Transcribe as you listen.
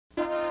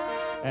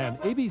An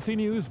ABC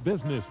News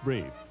business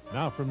brief.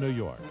 Now from New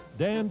York,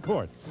 Dan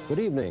Cordtz. Good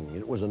evening.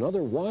 It was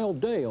another wild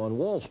day on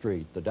Wall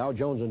Street. The Dow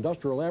Jones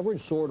Industrial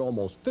Average soared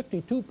almost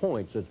 52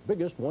 points, its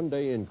biggest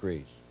one-day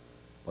increase.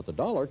 But the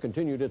dollar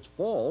continued its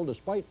fall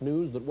despite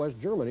news that West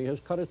Germany has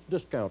cut its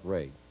discount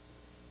rate.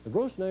 The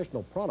gross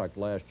national product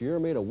last year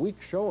made a weak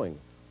showing,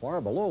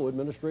 far below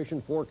administration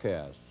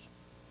forecasts.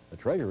 The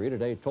Treasury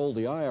today told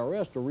the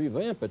IRS to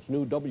revamp its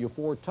new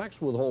W-4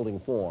 tax withholding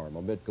form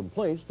amid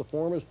complaints the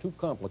form is too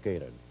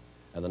complicated.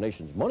 And the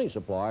nation's money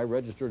supply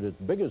registered its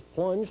biggest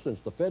plunge since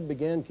the Fed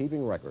began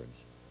keeping records.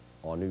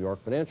 On New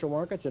York financial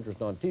markets,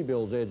 interest on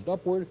T-bills edged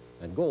upward,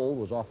 and gold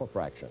was off a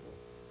fraction.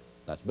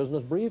 That's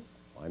Business Brief.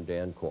 I'm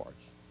Dan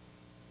Cordtz.